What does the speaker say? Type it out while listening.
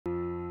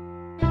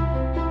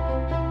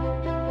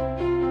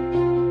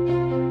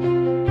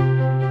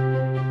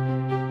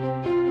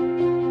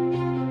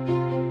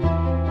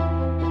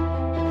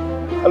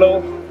Hello,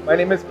 my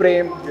name is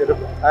Prem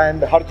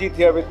and Harjeet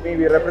here with me.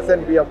 We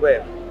represent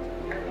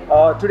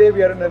VMware. Today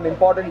we are in an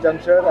important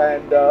juncture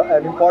and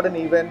an important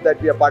event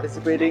that we are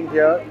participating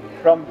here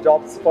from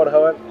Jobs for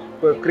Her.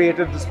 We've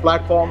created this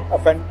platform, a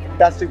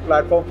fantastic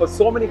platform for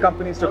so many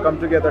companies to come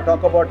together,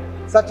 talk about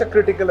such a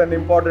critical and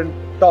important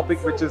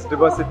topic, which is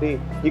diversity,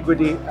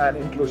 equity and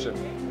inclusion.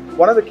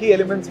 One of the key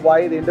elements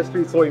why the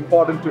industry is so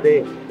important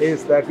today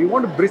is that we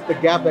want to bridge the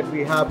gap that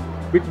we have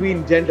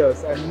between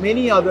genders and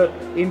many other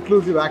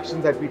inclusive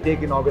actions that we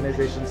take in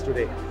organizations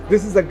today.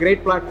 This is a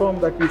great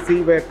platform that we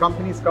see where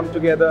companies come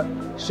together,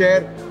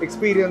 share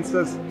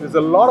experiences. There's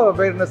a lot of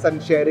awareness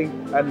and sharing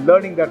and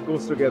learning that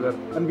goes together.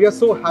 And we are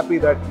so happy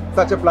that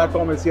such a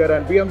platform is here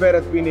and VMware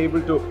has been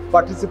able to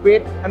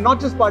participate, and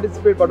not just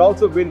participate but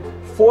also win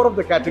 4 of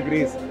the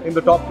categories in the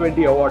top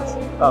 20 awards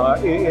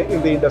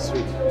in the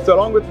industry. So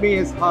along with me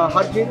is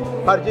Harjeet.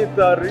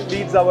 Harjeet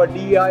leads our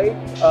DEI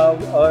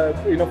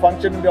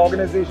function in the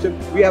organization.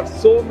 We have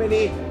so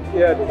many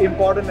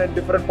important and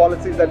different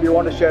policies that we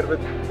want to share with.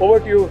 Over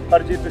to you,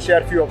 Harjeet, to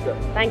share a few of them.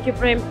 Thank you,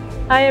 Prem.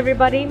 Hi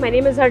everybody, my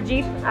name is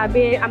Harjeet.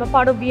 I'm a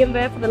part of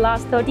VMware for the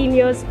last 13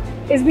 years.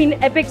 It's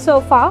been epic so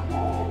far.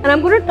 And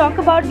I'm going to talk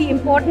about the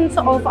importance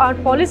of our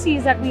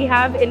policies that we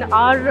have in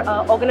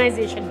our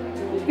organization.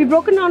 We've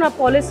broken down our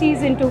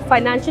policies into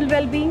financial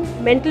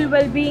well-being, mental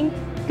well-being,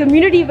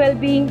 community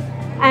well-being,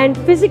 and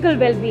physical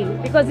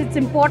well-being, because it's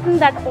important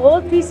that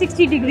all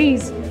 360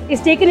 degrees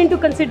is taken into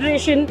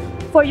consideration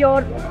for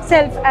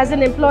yourself as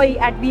an employee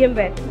at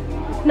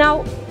VMware.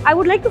 Now, I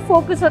would like to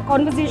focus our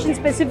conversation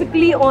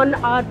specifically on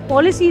our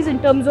policies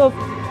in terms of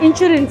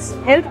insurance,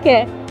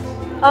 healthcare,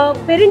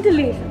 parental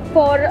leave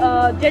for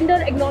gender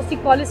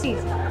agnostic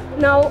policies.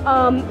 Now,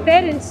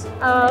 parents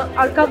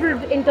are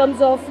covered in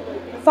terms of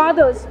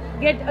fathers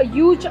get a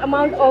huge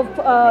amount of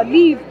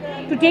leave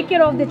to take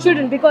care of the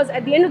children, because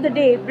at the end of the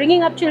day,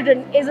 bringing up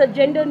children is a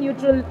gender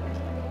neutral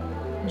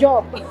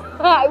job,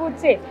 I would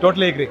say.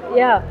 Totally agree.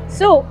 Yeah.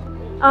 So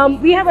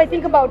we have, I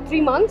think, about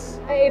 3 months,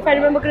 if I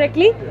remember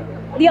correctly.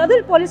 Yeah. The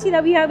other policy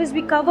that we have is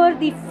we cover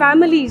the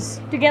families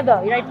together,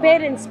 right?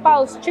 Parents,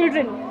 spouse,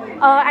 children,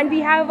 and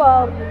we have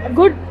a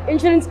good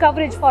insurance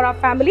coverage for our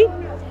family.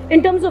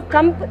 In terms of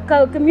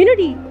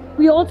community,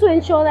 we also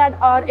ensure that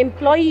our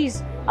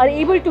employees are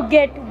able to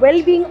get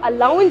well-being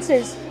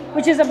allowances,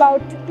 which is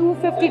about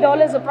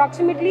 $250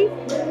 approximately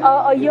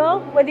a year,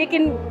 where they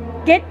can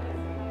get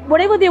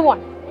whatever they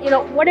want,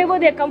 whatever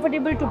they're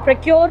comfortable to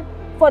procure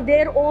for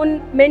their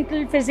own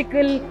mental,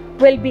 physical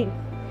well-being.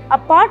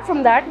 Apart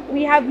from that,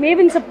 we have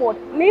Maven support.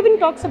 Maven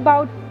talks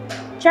about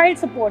child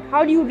support.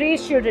 How do you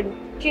raise children?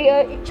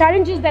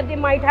 Challenges that they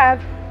might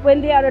have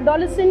when they are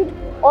adolescent,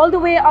 all the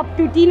way up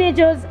to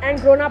teenagers and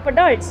grown-up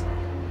adults.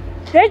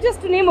 They're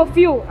just to name a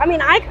few. I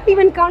mean, I can't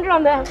even count it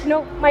on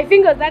my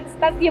fingers. That's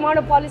the amount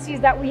of policies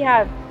that we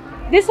have.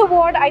 This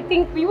award, I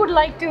think we would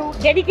like to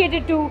dedicate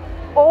it to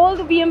all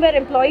the VMware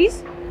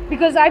employees,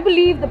 because I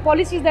believe the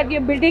policies that we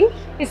are building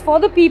is for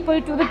the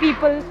people, to the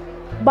people,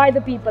 by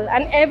the people,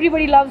 and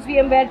everybody loves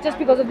VMware just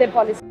because of their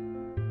policies.